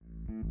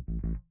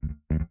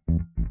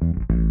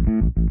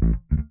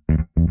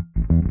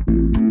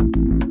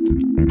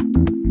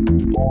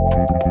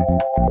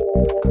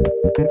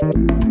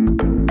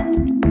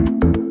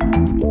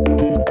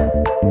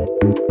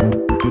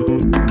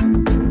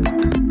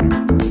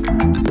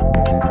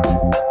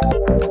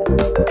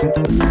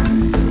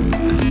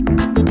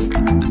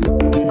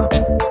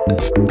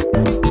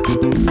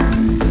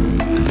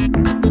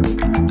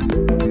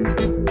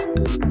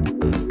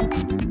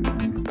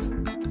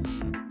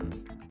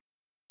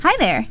Hi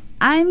there,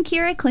 I'm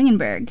Kira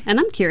Klingenberg. And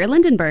I'm Kira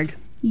Lindenberg.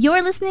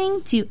 You're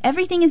listening to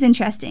Everything is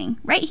Interesting,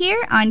 right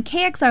here on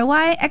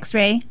KXRY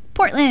X-Ray,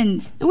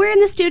 Portland. And we're in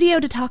the studio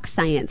to talk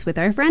science with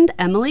our friend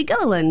Emily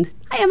Gilliland.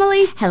 Hi,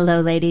 Emily.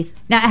 Hello, ladies.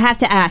 Now, I have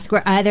to ask,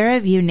 were either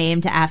of you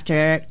named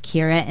after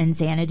Kira and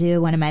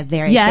Xanadu, one of my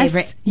very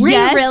favorite?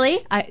 Yes.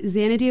 Really?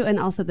 Xanadu and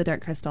also the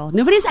Dark Crystal.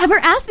 Nobody's ever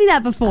asked me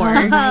that before. Oh,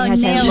 my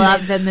gosh, I nailed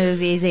love the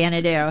movie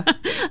Xanadu.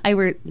 I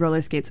wear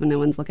roller skates when no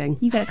one's looking.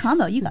 You got a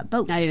combo, you got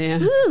both. I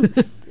do.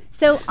 Woo.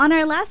 So on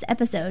our last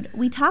episode,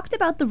 we talked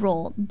about the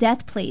role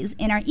death plays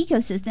in our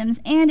ecosystems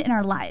and in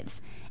our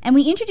lives, and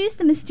we introduced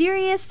the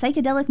mysterious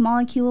psychedelic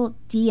molecule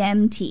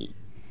DMT.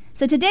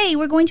 So today,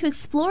 we're going to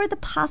explore the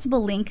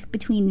possible link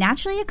between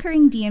naturally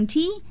occurring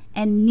DMT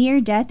and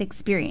near-death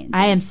experiences.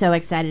 I am so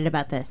excited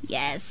about this.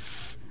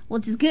 Yes. Well,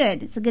 which is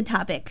good. It's a good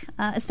topic,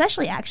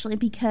 especially actually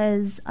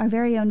because our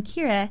very own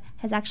Kira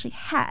has actually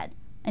had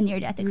a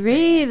near-death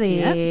experience. Really?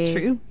 Yeah,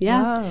 true.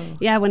 Yeah. Whoa.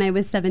 Yeah, when I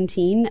was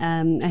 17,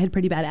 I had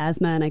pretty bad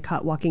asthma and I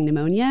caught walking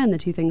pneumonia, and the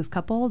two things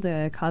coupled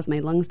caused my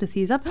lungs to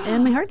seize up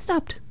and my heart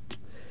stopped.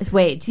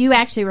 Wait, do you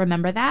actually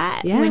remember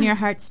that? Yeah. When your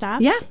heart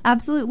stopped? Yeah,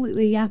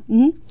 absolutely. Yeah.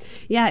 Mm-hmm.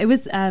 Yeah, it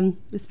was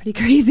pretty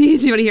crazy.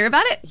 Do you want to hear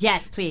about it?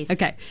 Yes, please.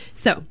 Okay.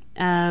 So,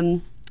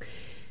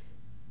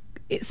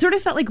 it sort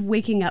of felt like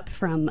waking up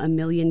from a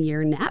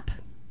million-year nap.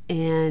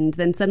 And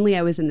then suddenly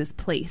I was in this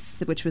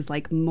place, which was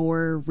like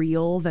more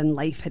real than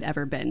life had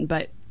ever been.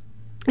 But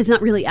it's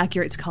not really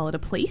accurate to call it a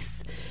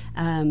place.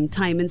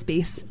 Time and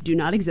space do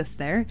not exist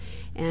there.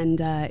 And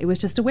it was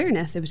just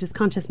awareness. It was just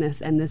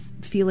consciousness and this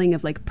feeling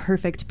of like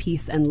perfect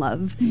peace and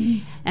love.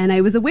 Mm. And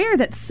I was aware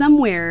that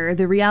somewhere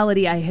the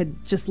reality I had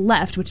just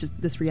left, which is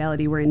this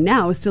reality we're in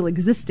now, still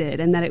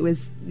existed. And that it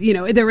was, you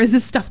know, there was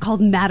this stuff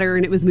called matter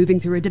and it was moving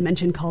through a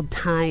dimension called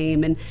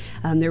time.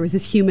 And there was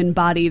this human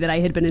body that I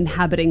had been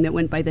inhabiting that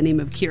went by the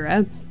name of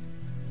Kira.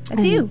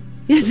 That's you.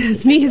 Yes,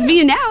 it's me. It's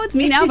me now. It's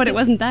me now, but it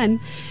wasn't then.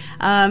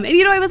 And,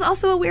 you know, I was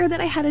also aware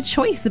that I had a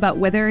choice about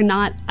whether or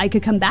not I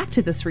could come back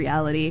to this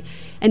reality.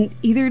 And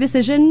either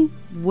decision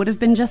would have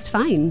been just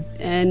fine.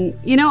 And,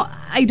 you know,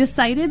 I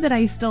decided that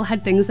I still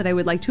had things that I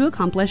would like to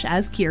accomplish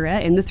as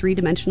Kira in the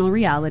three-dimensional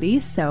reality.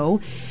 So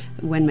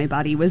when my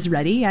body was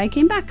ready, I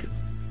came back.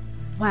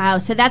 Wow,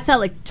 so that felt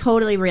like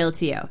totally real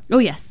to you. Oh,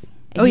 yes.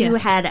 And you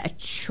had a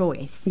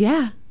choice.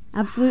 Yeah,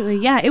 absolutely.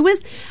 Yeah,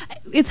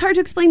 it's hard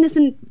to explain this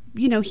in,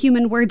 you know,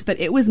 human words, but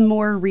it was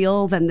more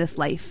real than this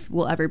life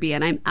will ever be.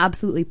 And I'm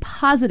absolutely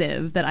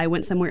positive that I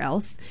went somewhere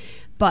else.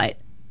 But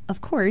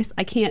of course,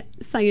 I can't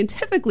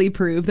scientifically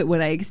prove that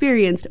what I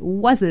experienced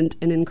wasn't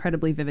an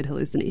incredibly vivid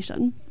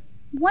hallucination.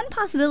 One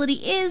possibility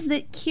is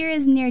that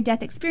Kira's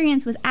near-death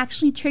experience was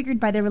actually triggered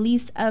by the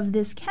release of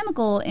this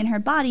chemical in her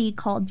body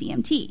called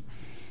DMT.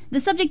 The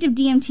subject of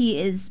DMT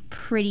is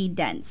pretty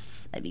dense.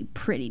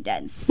 Pretty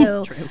dense.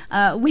 So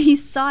we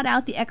sought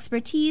out the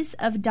expertise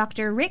of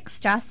Dr. Rick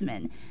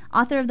Strassman,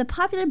 author of the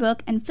popular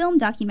book and film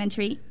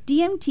documentary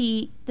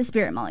DMT, The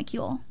Spirit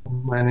Molecule.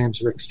 My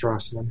name's Rick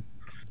Strassman.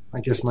 I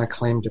guess my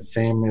claim to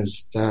fame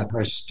is that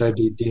I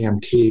studied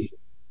DMT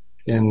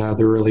in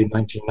the early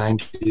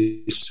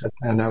 1990s,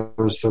 and that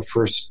was the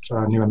first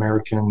new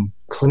American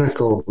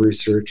clinical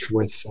research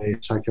with a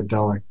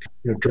psychedelic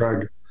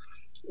drug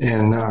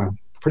in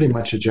pretty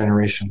much a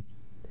generation.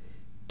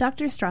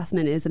 Dr.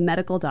 Strassman is a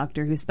medical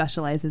doctor who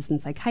specializes in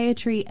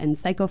psychiatry and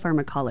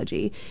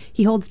psychopharmacology.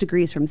 He holds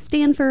degrees from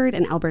Stanford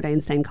and Albert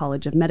Einstein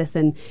College of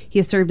Medicine. He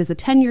has served as a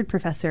tenured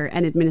professor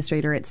and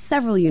administrator at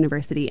several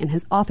universities and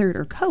has authored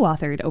or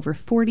co-authored over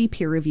 40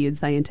 peer-reviewed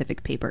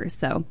scientific papers.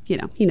 So, you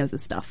know, he knows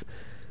his stuff.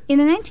 In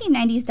the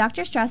 1990s,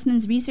 Dr.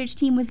 Strassman's research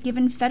team was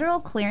given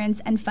federal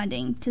clearance and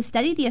funding to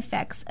study the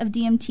effects of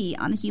DMT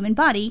on the human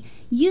body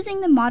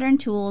using the modern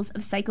tools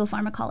of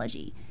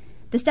psychopharmacology.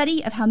 The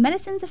study of how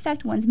medicines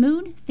affect one's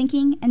mood,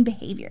 thinking, and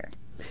behavior.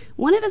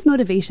 One of his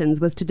motivations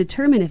was to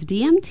determine if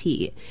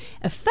DMT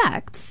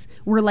effects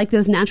were like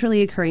those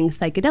naturally occurring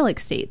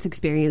psychedelic states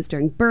experienced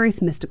during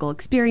birth, mystical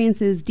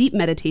experiences, deep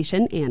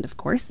meditation, and, of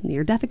course,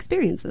 near-death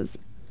experiences.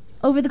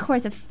 Over the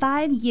course of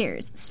 5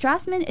 years,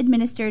 Strassman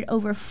administered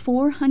over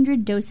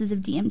 400 doses of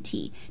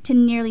DMT to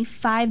nearly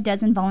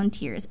 6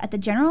 volunteers at the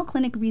General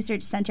Clinic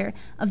Research Center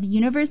of the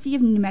University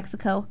of New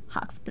Mexico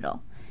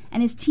Hospital.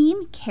 and his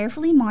team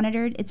carefully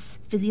monitored its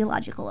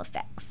physiological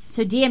effects.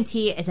 So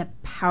DMT is a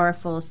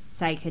powerful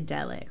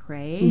psychedelic,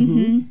 right?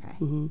 Mm-hmm. Okay.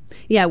 Mm-hmm.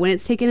 Yeah, when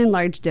it's taken in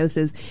large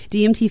doses,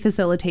 DMT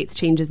facilitates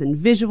changes in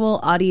visual,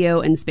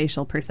 audio, and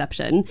spatial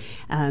perception.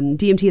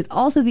 DMT is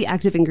also the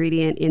active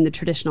ingredient in the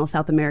traditional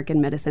South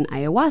American medicine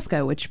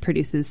ayahuasca, which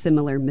produces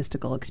similar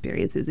mystical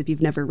experiences. If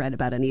you've never read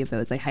about any of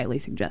those, I highly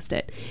suggest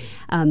it.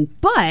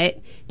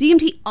 But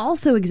DMT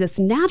also exists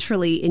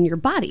naturally in your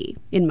body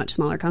in much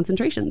smaller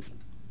concentrations.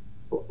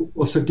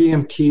 Well, so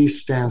DMT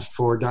stands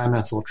for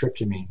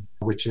dimethyltryptamine,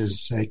 which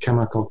is a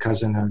chemical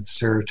cousin of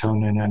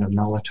serotonin and of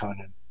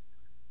melatonin.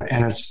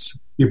 And it's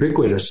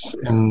ubiquitous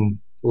in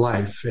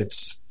life.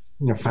 It's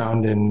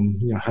found in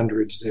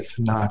hundreds, if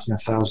not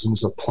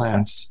thousands of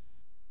plants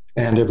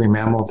and every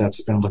mammal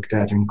that's been looked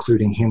at,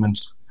 including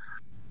humans.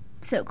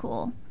 So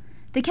cool.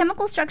 The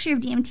chemical structure of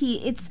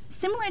DMT, it's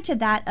similar to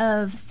that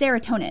of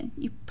serotonin.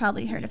 You've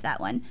probably heard of that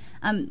one.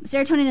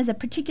 Serotonin is a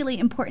particularly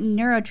important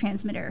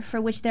neurotransmitter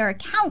for which there are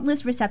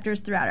countless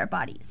receptors throughout our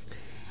bodies.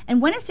 And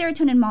when a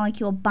serotonin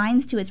molecule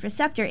binds to its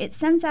receptor, it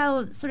sends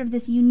out sort of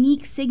this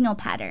unique signal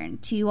pattern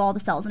to all the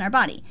cells in our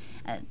body.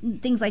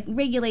 Things like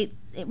it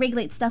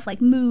regulates stuff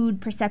like mood,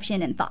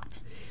 perception, and thought.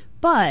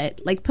 But,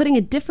 like putting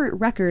a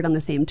different record on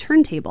the same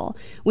turntable,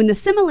 when the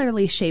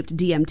similarly shaped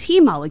DMT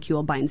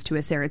molecule binds to a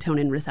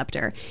serotonin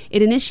receptor,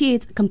 it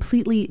initiates a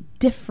completely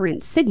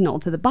different signal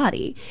to the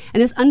body.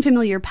 And this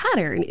unfamiliar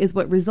pattern is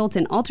what results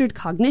in altered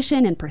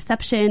cognition and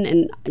perception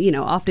and,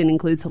 often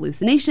includes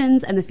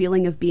hallucinations and the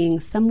feeling of being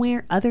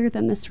somewhere other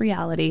than this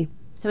reality.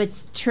 So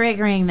it's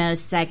triggering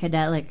those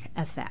psychedelic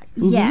effects.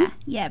 Mm-hmm.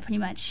 Yeah, pretty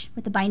much,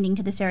 with the binding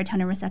to the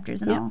serotonin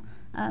receptors and all.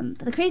 But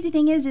the crazy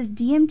thing is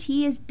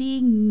DMT is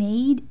being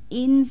made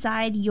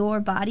inside your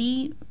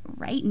body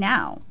right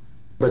now.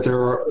 But there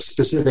are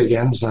specific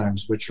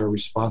enzymes which are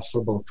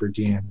responsible for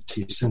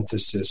DMT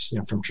synthesis,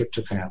 from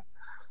tryptophan.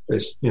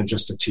 It's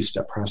just a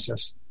two-step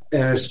process.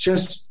 And it's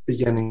just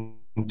beginning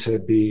to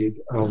be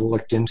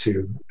looked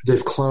into.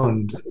 They've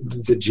cloned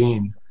the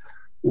gene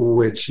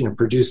which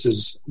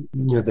produces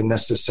the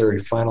necessary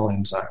final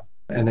enzyme,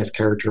 and they've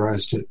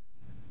characterized it.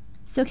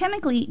 So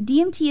chemically,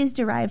 DMT is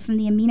derived from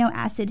the amino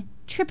acid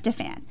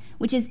tryptophan,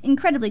 which is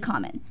incredibly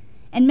common.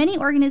 And many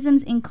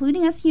organisms,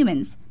 including us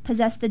humans,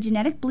 possess the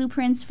genetic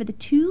blueprints for the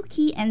two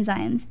key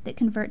enzymes that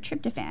convert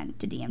tryptophan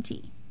to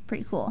DMT.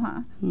 Pretty cool,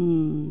 huh?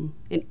 And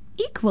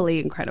equally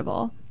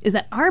incredible is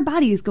that our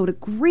bodies go to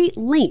great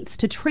lengths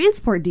to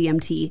transport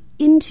DMT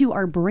into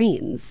our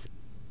brains.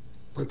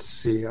 Let's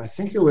see, I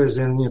think it was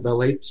in the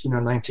late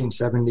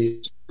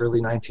 1970s,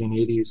 early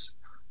 1980s,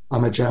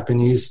 a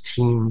Japanese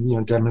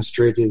team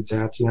demonstrated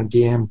that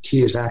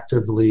DMT is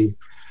actively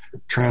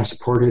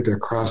transported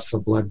across the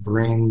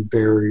blood-brain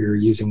barrier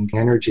using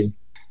energy.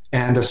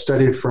 And a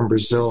study from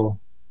Brazil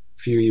a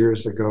few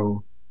years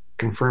ago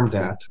confirmed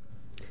that.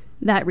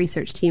 That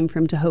research team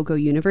from Tohoku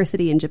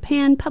University in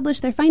Japan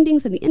published their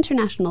findings in the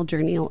International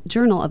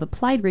Journal of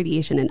Applied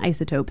Radiation and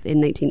Isotopes in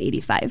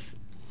 1985.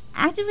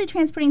 Actively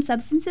transporting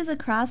substances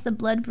across the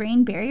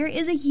blood-brain barrier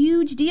is a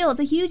huge deal. It's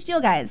a huge deal,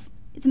 guys.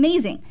 It's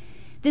amazing.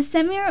 This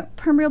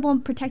semi-permeable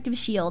protective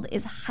shield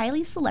is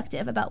highly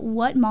selective about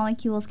what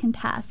molecules can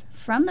pass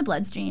from the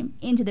bloodstream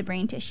into the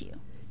brain tissue.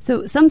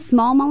 So some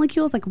small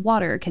molecules like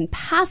water can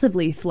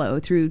passively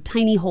flow through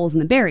tiny holes in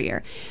the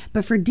barrier.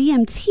 But for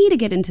DMT to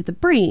get into the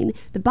brain,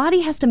 the body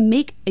has to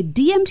make a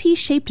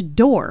DMT-shaped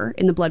door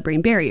in the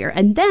blood-brain barrier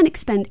and then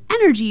expend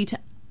energy to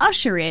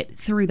usher it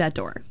through that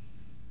door.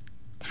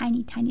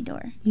 Tiny, tiny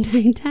door.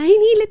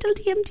 Tiny little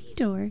DMT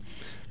door.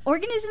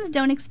 Organisms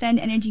don't expend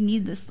energy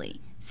needlessly,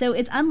 so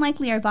it's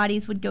unlikely our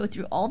bodies would go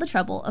through all the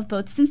trouble of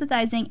both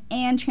synthesizing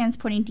and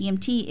transporting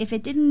DMT if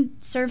it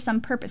didn't serve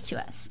some purpose to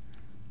us.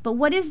 But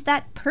what is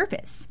that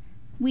purpose?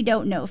 We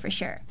don't know for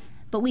sure,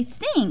 but we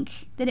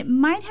think that it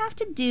might have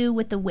to do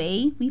with the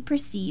way we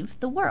perceive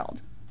the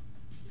world.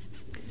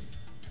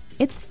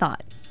 It's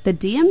thought that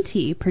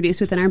DMT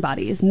produced within our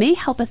bodies may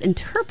help us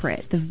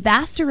interpret the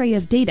vast array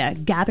of data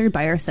gathered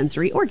by our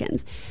sensory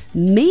organs.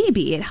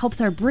 Maybe it helps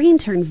our brain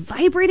turn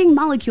vibrating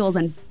molecules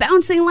and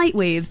bouncing light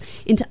waves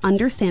into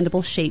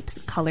understandable shapes,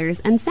 colors,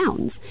 and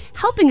sounds,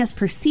 helping us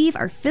perceive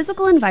our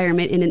physical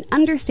environment in an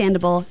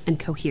understandable and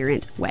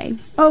coherent way.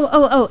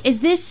 Oh, is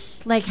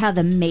this like how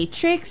the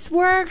Matrix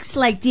works?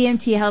 Like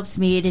DMT helps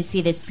me to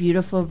see this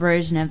beautiful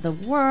version of the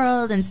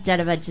world instead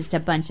of just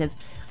a bunch of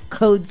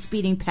code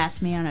speeding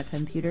past me on a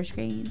computer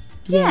screen?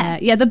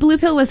 Yeah, the blue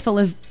pill was full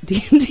of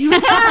DMT.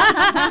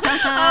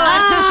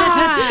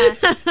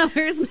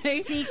 Where's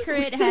my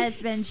secret has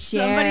been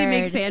shared? Somebody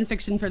make fan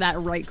fiction for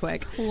that right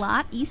quick.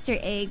 Plot Easter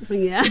eggs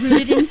Yeah.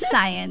 rooted in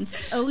science.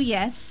 Oh,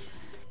 yes.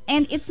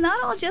 And it's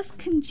not all just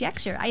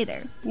conjecture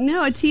either.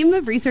 No, a team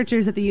of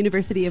researchers at the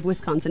University of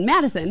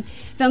Wisconsin-Madison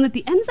found that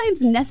the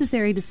enzymes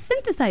necessary to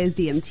synthesize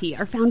DMT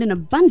are found in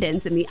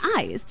abundance in the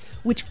eyes,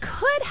 which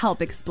could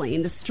help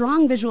explain the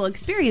strong visual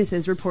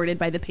experiences reported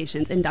by the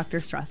patients in Dr.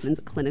 Strassman's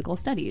clinical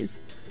studies.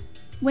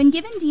 When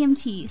given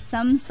DMT,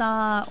 some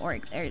saw or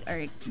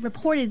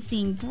reported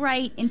seeing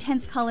bright,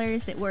 intense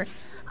colors that were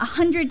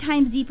 100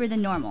 times deeper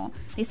than normal.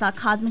 They saw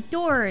cosmic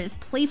doors,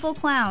 playful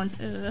clowns,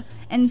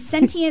 and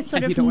sentient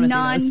sort of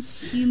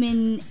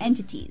non-human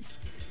entities.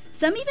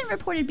 Some even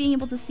reported being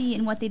able to see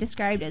in what they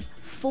described as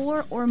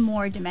 4 or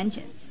more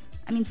dimensions.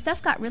 I mean,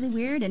 stuff got really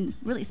weird and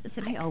really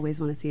specific. I always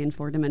want to see in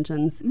 4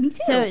 dimensions. Me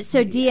too.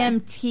 So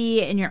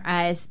DMT in your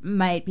eyes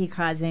might be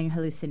causing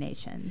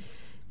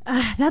hallucinations.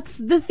 That's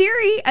the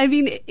theory. I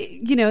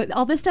mean,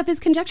 all this stuff is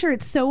conjecture.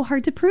 It's so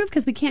hard to prove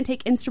because we can't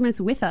take instruments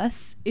with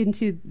us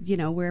into,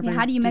 wherever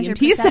how do you measure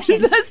DMT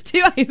perception? sends us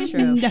to. I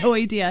have no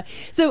idea.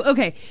 So,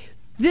 okay,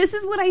 this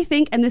is what I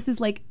think, and this is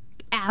like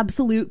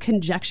absolute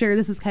conjecture.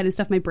 This is kind of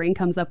stuff my brain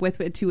comes up with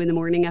at 2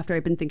 a.m. after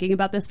I've been thinking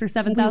about this for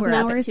 7,000 We were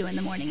hours. up at 2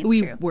 a.m. It's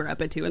we true. were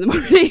up at 2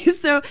 a.m.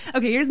 So,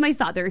 okay, here's my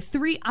thought. There are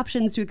 3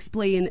 options to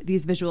explain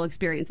these visual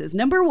experiences.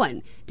 Number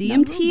 1,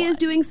 DMT is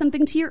doing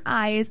something to your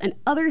eyes and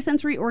other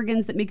sensory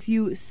organs that makes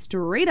you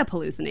straight up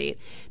hallucinate.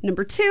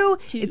 Number 2,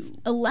 it's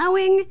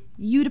allowing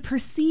you to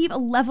perceive a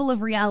level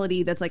of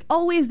reality that's like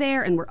always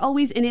there and we're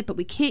always in it, but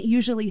we can't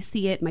usually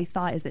see it. My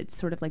thought is that it's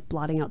sort of like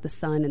blotting out the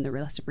sun and the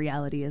rest of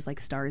reality is like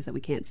stars that we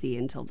can't see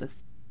until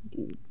this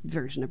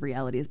version of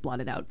reality is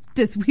blotted out.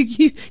 This week,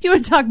 you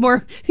want to talk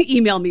more?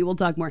 Email me, we'll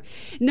talk more.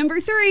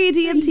 Number 3,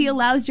 DMT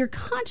allows your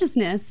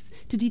consciousness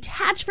to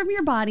detach from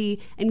your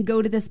body and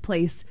go to this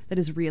place that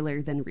is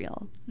realer than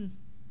real.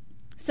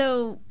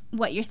 So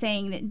what you're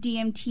saying, that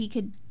DMT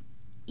could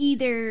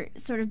either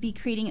sort of be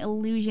creating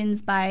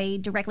illusions by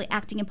directly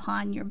acting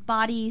upon your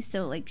body,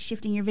 so like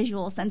shifting your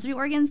visual sensory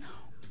organs,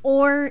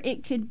 or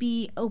it could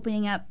be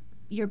opening up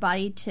your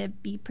body to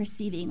be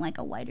perceiving like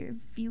a wider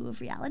view of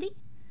reality?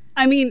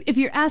 I mean, if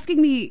you're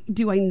asking me,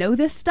 do I know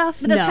this stuff?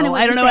 But that's no, kind of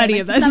what I don't you're know saying, any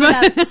of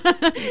like, this. to sum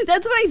But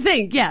that's what I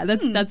think. Yeah,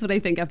 that's what I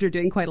think after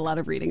doing quite a lot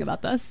of reading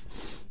about this.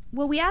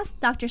 Well, we asked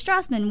Dr.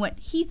 Strassman what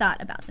he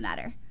thought about the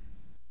matter.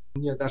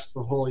 Yeah, that's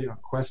the whole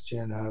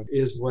question of,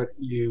 is what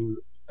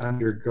you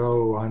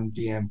undergo on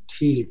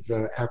DMT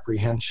the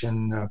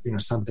apprehension of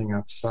something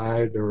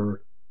outside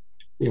or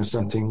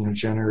something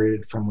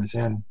generated from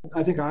within.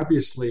 I think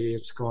obviously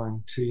it's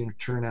going to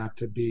turn out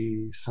to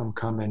be some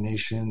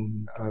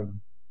combination of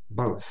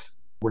both.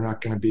 We're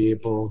not going to be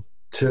able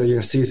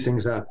to see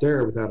things out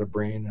there without a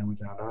brain and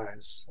without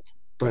eyes,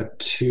 but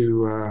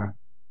to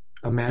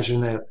imagine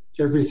that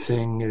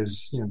everything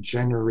is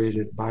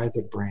generated by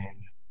the brain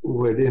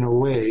would in a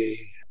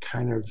way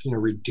kind of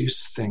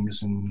reduce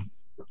things in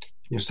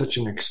such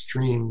an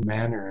extreme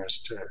manner as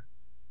to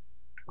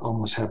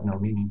almost have no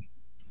meaning.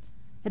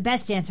 The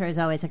best answer is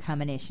always a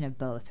combination of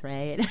both,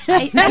 right?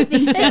 I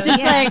think so, It's just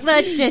yeah. like,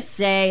 let's just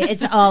say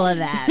it's all of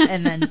that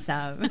and then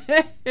some.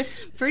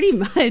 Pretty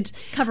much.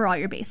 Cover all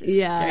your bases.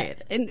 Yeah.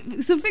 Right.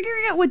 And so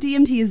figuring out what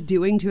DMT is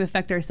doing to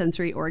affect our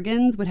sensory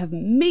organs would have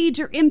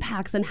major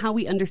impacts on how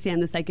we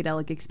understand the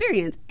psychedelic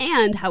experience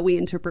and how we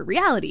interpret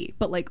reality.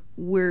 But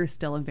we're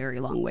still a very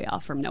long way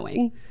off from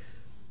knowing.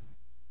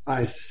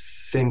 I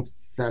think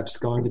that's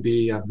going to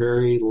be a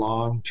very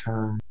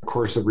long-term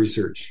course of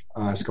research.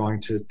 It's going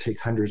to take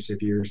hundreds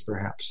of years,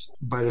 perhaps.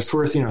 But it's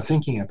worth,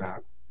 thinking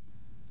about.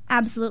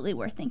 Absolutely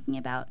worth thinking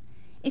about.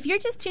 If you're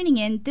just tuning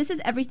in, this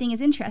is Everything is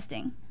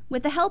Interesting.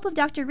 With the help of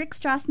Dr. Rick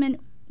Strassman,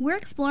 we're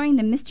exploring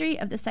the mystery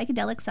of the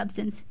psychedelic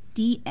substance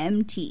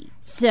DMT.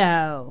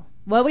 So,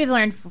 what we've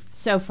learned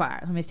so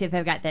far, let me see if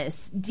I've got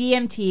this.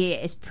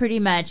 DMT is pretty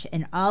much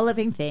in all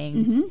living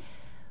things.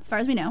 As far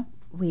as we know.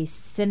 We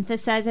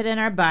synthesize it in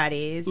our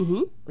bodies.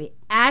 Mm-hmm. We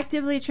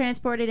actively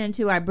transport it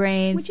into our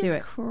brains Which through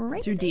is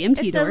crazy. Through DMT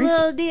the doors.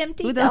 little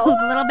DMT With doors.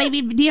 the little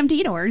baby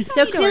DMT doors.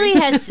 So clearly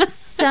has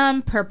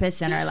some purpose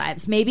in our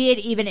lives. Maybe it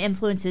even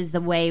influences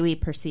the way we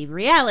perceive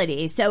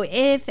reality. So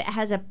if it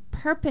has a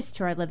purpose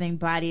to our living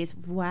bodies,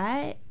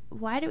 why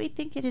do we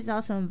think it is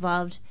also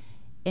involved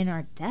in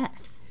our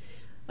death?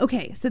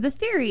 Okay, so the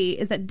theory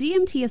is that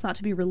DMT is thought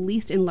to be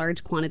released in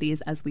large quantities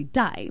as we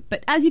die.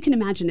 But as you can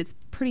imagine, it's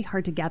pretty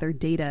hard to gather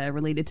data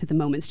related to the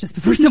moments just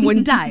before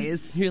someone dies.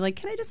 You're like,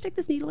 can I just stick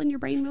this needle in your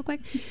brain real quick?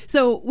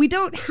 So we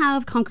don't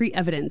have concrete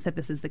evidence that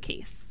this is the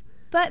case.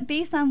 But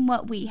based on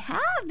what we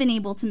have been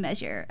able to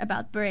measure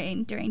about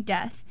brain during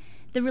death,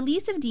 the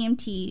release of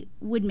DMT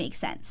would make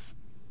sense.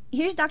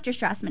 Here's Dr.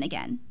 Strassman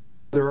again.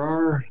 There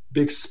are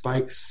big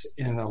spikes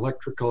in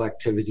electrical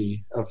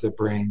activity of the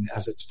brain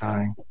as it's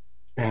dying.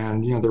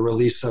 And, the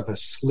release of a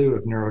slew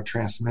of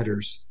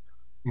neurotransmitters,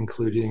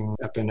 including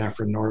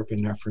epinephrine,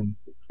 norepinephrine,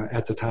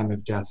 at the time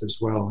of death as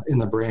well, in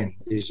the brain.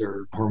 These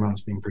are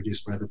hormones being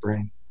produced by the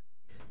brain.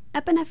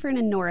 Epinephrine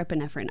and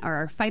norepinephrine are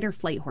our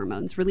fight-or-flight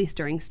hormones released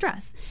during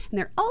stress. And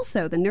they're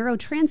also the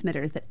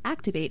neurotransmitters that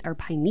activate our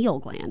pineal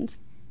gland.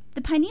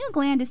 The pineal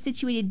gland is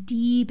situated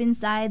deep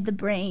inside the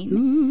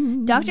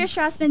brain. Dr.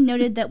 Strassman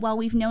noted that while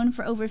we've known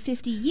for over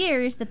 50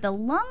 years that the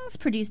lungs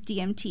produce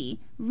DMT,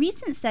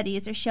 recent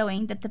studies are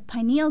showing that the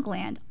pineal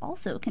gland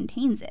also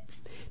contains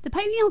it. The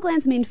pineal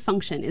gland's main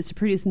function is to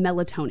produce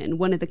melatonin,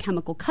 one of the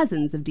chemical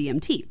cousins of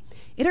DMT.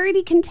 It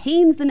already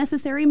contains the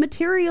necessary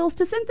materials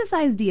to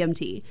synthesize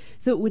DMT,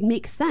 so it would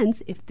make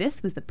sense if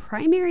this was the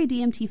primary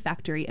DMT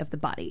factory of the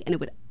body, and it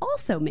would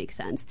also make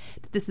sense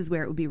that this is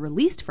where it would be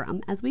released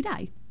from as we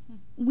die.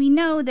 We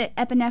know that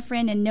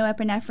epinephrine and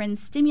norepinephrine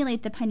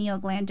stimulate the pineal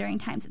gland during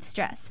times of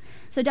stress.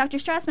 So Dr.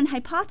 Strassman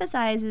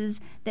hypothesizes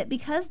that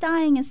because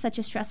dying is such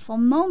a stressful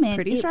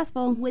moment,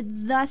 stressful,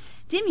 would thus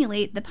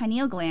stimulate the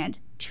pineal gland,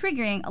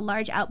 triggering a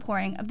large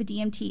outpouring of the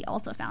DMT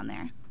also found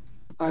there.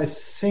 I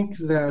think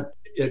that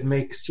it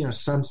makes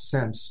some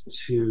sense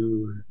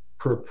to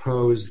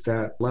propose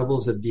that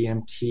levels of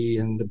DMT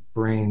in the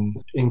brain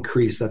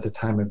increase at the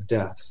time of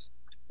death,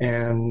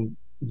 and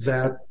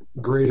that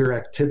greater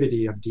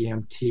activity of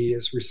DMT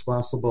is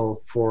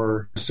responsible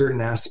for certain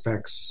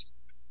aspects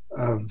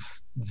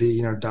of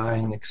the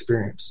dying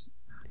experience.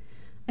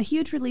 A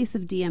huge release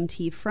of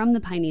DMT from the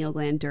pineal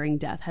gland during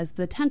death has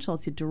the potential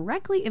to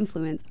directly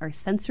influence our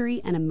sensory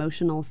and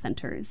emotional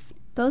centers.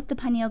 Both the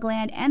pineal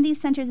gland and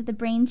these centers of the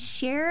brain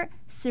share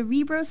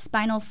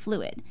cerebrospinal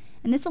fluid,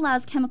 and this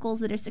allows chemicals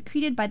that are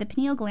secreted by the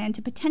pineal gland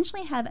to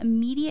potentially have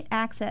immediate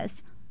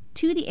access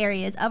to the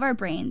areas of our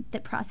brain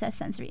that process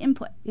sensory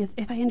input.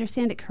 If I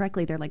understand it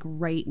correctly, they're like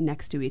right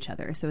next to each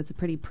other, so it's a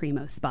pretty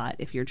primo spot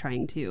if you're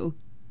trying to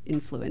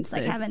influence. It's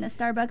like having a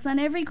Starbucks on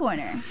every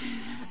corner.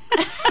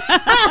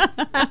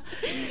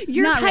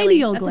 Your not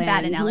pineal really. gland, that's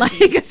a bad analogy.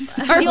 like a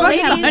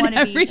Starbucks on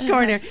every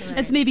corner. Right.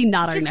 That's maybe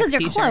not our just next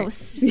because they're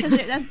close. Just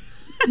because that's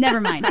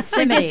never mind.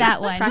 Forget that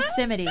one.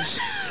 Proximity.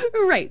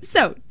 Right.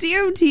 So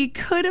DMT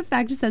could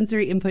affect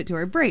sensory input to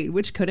our brain,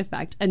 which could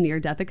affect a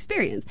near-death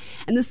experience.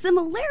 And the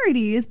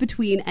similarities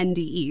between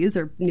NDEs,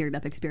 or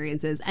near-death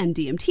experiences, and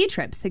DMT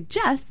trips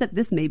suggest that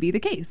this may be the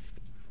case.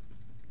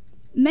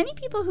 Many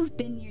people who've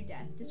been near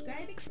death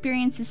describe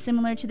experiences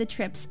similar to the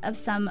trips of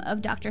some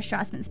of Dr.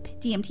 Strassman's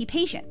DMT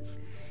patients.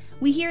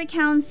 We hear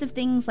accounts of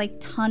things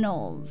like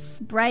tunnels,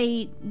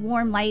 bright,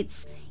 warm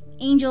lights,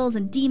 angels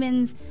and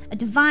demons, a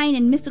divine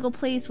and mystical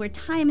place where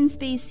time and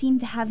space seem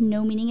to have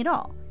no meaning at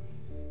all.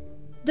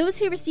 Those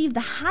who receive the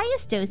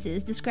highest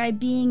doses describe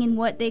being in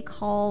what they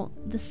call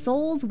the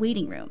soul's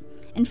waiting room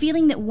and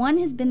feeling that one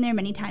has been there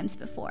many times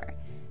before.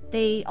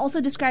 They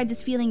also describe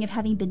this feeling of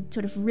having been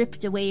sort of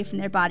ripped away from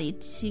their body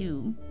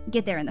to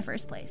get there in the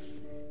first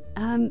place.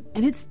 And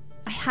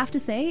I have to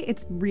say,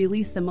 it's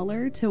really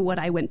similar to what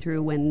I went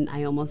through when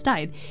I almost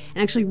died.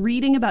 And actually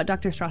reading about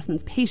Dr.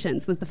 Strassman's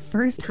patients was the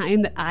first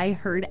time that I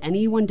heard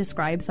anyone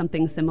describe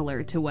something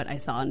similar to what I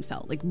saw and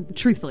felt. Like,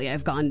 truthfully,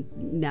 I've gone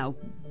now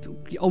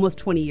almost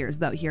 20 years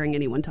without hearing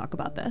anyone talk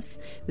about this,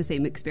 the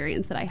same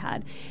experience that I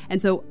had.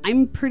 And so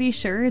I'm pretty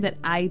sure that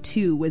I,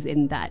 too, was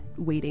in that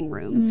waiting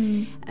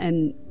room.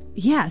 And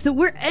yeah, so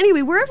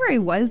wherever I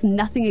was,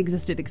 nothing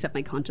existed except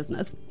my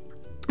consciousness.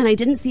 And I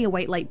didn't see a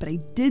white light, but I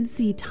did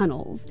see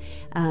tunnels.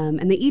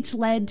 And they each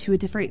led to a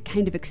different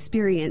kind of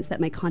experience that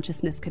my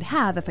consciousness could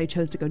have if I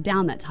chose to go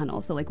down that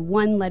tunnel. So like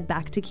one led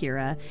back to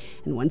Kira,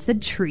 and one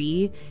said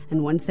tree,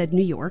 and one said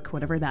New York,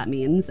 whatever that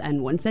means,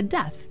 and one said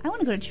death. I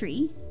want to go to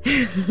tree.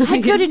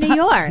 I'd go to New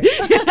York.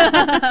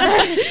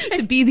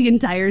 To be the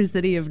entire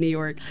city of New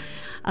York.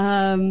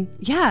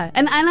 Yeah,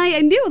 and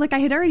I knew, like, I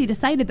had already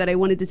decided that I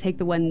wanted to take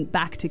the one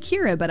back to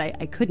Kira, but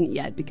I couldn't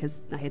yet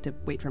because I had to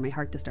wait for my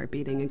heart to start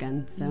beating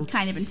again. So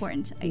kind of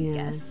important, I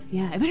guess.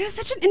 Yeah, but it was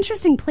such an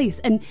interesting place.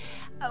 And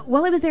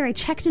while I was there, I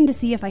checked in to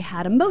see if I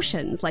had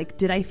emotions. Like,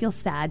 did I feel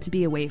sad to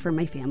be away from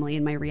my family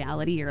and my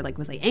reality, or like,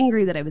 was I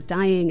angry that I was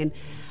dying? And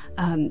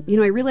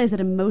I realized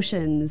that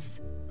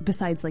emotions,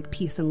 besides like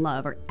peace and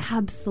love, are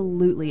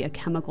absolutely a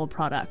chemical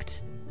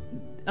product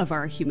of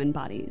our human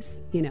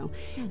bodies.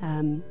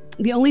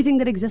 The only thing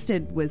that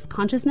existed was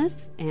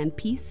consciousness and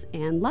peace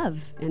and love,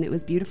 and it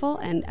was beautiful,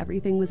 and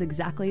everything was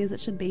exactly as it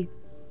should be.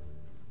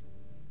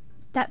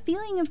 That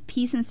feeling of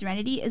peace and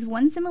serenity is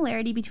one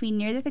similarity between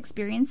near-death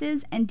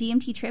experiences and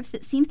DMT trips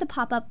that seems to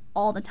pop up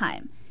all the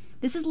time.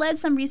 This has led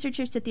some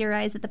researchers to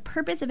theorize that the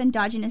purpose of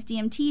endogenous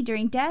DMT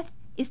during death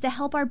is to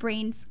help our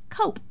brains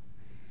cope.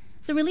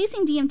 So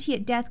releasing DMT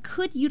at death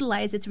could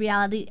utilize its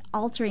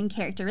reality-altering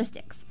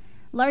characteristics.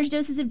 Large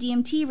doses of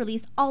DMT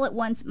released all at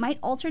once might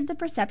alter the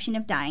perception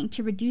of dying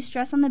to reduce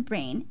stress on the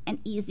brain and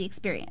ease the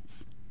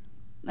experience.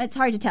 It's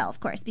hard to tell,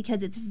 of course,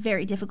 because it's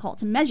very difficult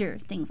to measure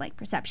things like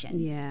perception.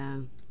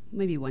 Yeah,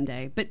 maybe one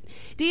day. But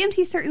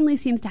DMT certainly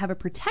seems to have a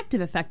protective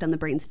effect on the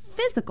brain's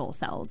physical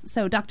cells.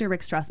 So Dr.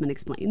 Rick Strassman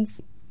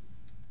explains.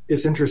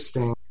 It's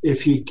interesting.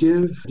 If you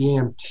give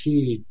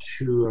DMT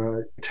to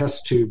a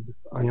test tube,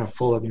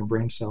 full of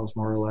brain cells,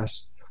 more or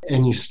less,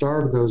 and you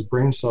starve those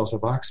brain cells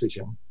of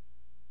oxygen,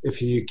 if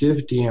you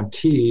give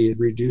DMT, it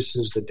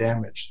reduces the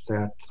damage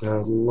that the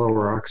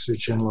lower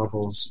oxygen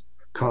levels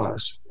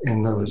cause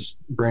in those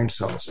brain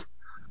cells.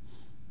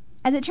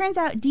 As it turns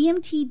out,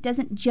 DMT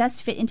doesn't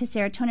just fit into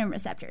serotonin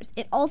receptors.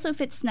 It also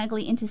fits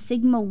snugly into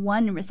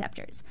sigma-1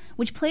 receptors,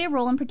 which play a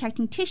role in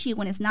protecting tissue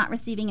when it's not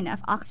receiving enough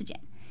oxygen.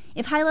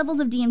 If high levels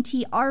of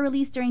DMT are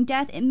released during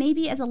death, it may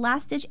be as a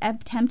last-ditch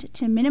attempt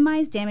to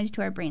minimize damage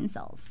to our brain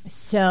cells.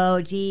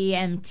 So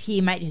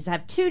DMT might just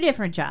have two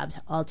different jobs,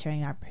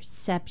 altering our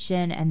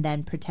perception and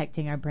then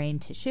protecting our brain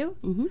tissue?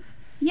 Mm-hmm.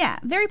 Yeah,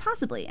 very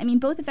possibly. I mean,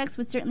 both effects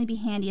would certainly be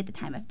handy at the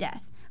time of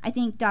death. I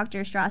think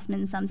Dr.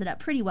 Strassman sums it up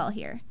pretty well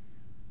here.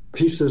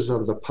 Pieces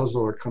of the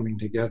puzzle are coming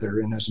together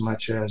in as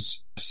much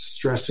as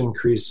stress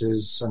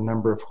increases a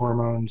number of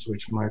hormones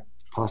which might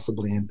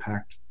possibly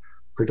impact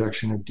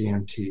production of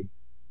DMT,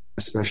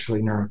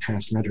 especially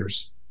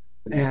neurotransmitters.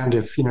 And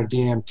if,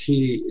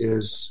 DMT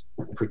is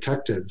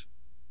protective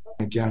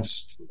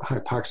against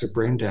hypoxic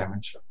brain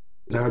damage,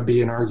 that would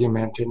be an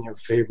argument in your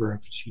favor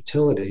of its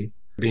utility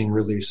being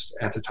released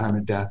at the time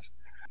of death.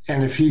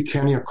 And if you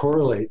can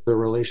correlate the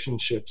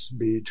relationships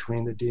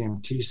between the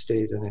DMT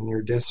state and the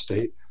near-death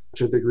state,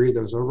 to the degree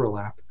those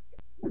overlap,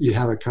 you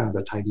have a kind of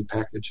a tidy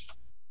package.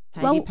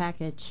 Tidy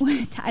package.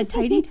 A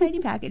tidy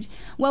package.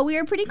 While we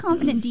are pretty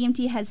confident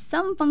DMT has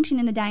some function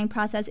in the dying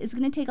process, it's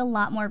going to take a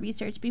lot more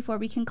research before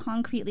we can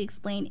concretely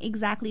explain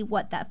exactly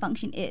what that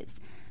function is.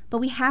 But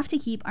we have to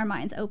keep our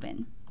minds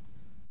open.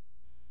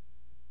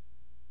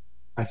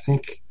 I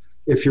think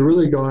if you're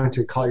really going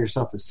to call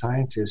yourself a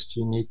scientist,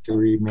 you need to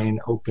remain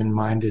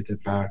open-minded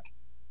about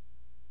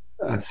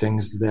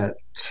things that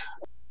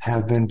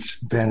haven't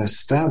been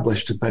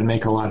established but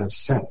make a lot of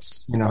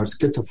sense. It's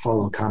good to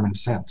follow common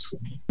sense,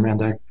 and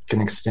that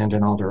can extend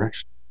in all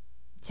directions.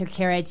 So,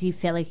 Kara, do you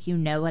feel like you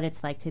know what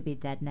it's like to be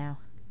dead now?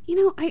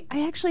 I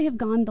actually have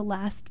gone the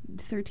last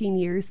 13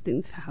 years,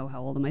 how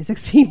old am I,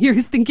 16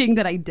 years, thinking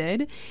that I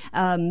did.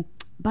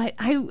 But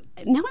now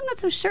I'm not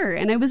so sure.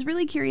 And I was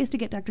really curious to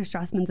get Dr.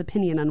 Strassman's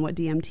opinion on what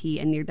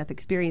DMT and near-death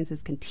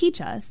experiences can teach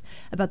us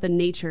about the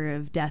nature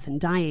of death and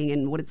dying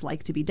and what it's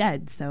like to be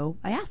dead. So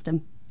I asked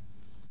him.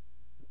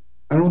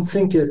 I don't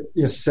think it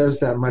says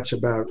that much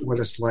about what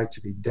it's like to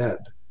be dead,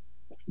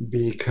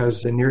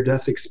 because the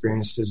near-death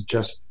experience is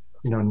just,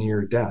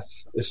 near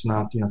death. It's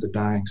not, the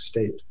dying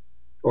state.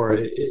 Or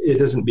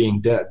it isn't being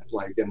dead,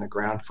 like in the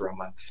ground for a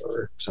month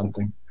or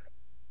something.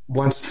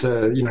 Once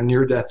the,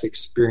 near-death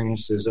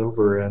experience is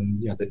over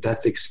and, the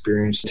death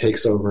experience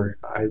takes over,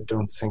 I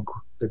don't think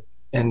the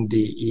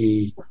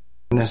NDE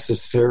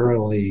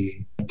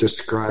necessarily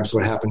describes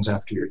what happens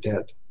after you're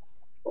dead,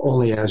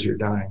 only as you're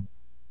dying.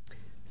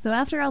 So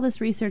after all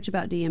this research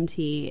about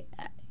DMT,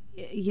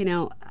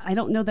 I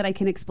don't know that I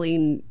can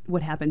explain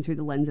what happened through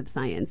the lens of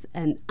science.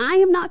 And I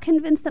am not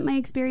convinced that my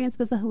experience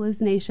was a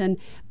hallucination,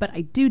 but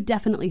I do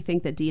definitely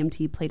think that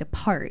DMT played a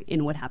part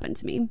in what happened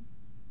to me.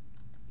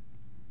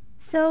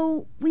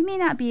 So we may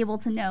not be able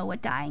to know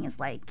what dying is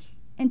like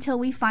until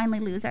we finally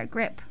lose our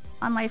grip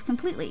on life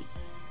completely.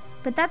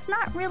 But that's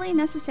not really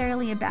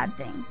necessarily a bad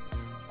thing.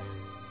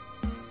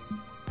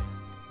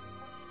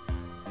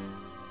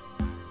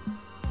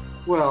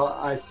 Well,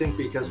 I think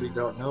because we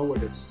don't know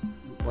what it's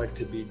like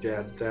to be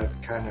dead,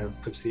 that kind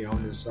of puts the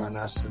onus on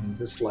us in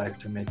this life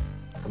to make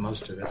the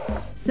most of it.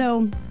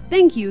 So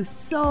thank you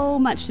so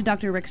much to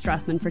Dr. Rick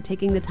Strassman for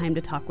taking the time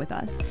to talk with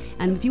us.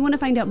 And if you want to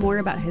find out more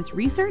about his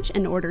research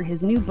and order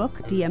his new book,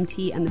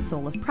 DMT and the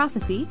Soul of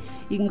Prophecy,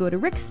 you can go to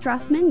Rick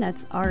Strassman,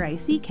 that's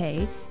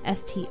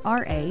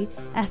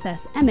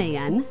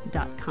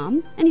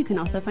RickStrassman.com, and you can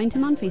also find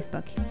him on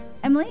Facebook.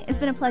 Emily, it's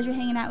been a pleasure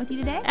hanging out with you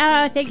today.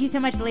 Oh, thank you so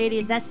much,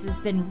 ladies. This has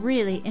been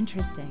really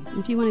interesting.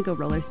 If you want to go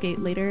roller skate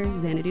later,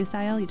 Xanadu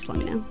style, you just let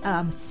me know.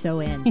 I'm so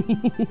in.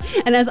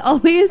 And as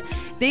always,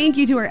 thank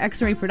you to our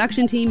X-Ray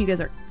production team. You guys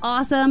are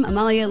awesome.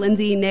 Amalia,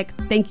 Lindsay, Nick,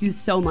 thank you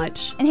so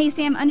much. And hey,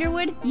 Sam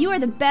Underwood, you are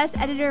the best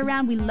editor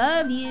around. We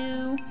love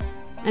you.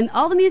 And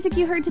all the music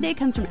you heard today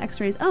comes from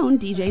X-Ray's own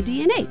DJ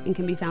DNA and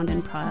can be found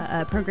in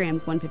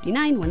programs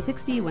 159,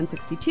 160,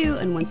 162,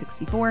 and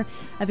 164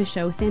 of his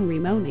show San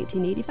Remo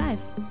 1985.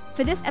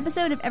 For this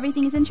episode of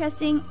Everything is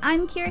Interesting,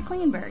 I'm Kira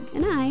Klingenberg.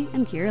 And I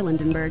am Kira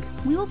Lindenberg.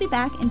 We will be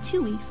back in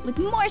 2 weeks with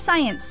more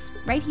science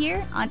right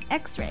here on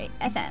X-Ray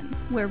FM,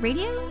 where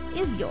radio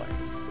is yours.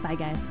 Bye,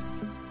 guys.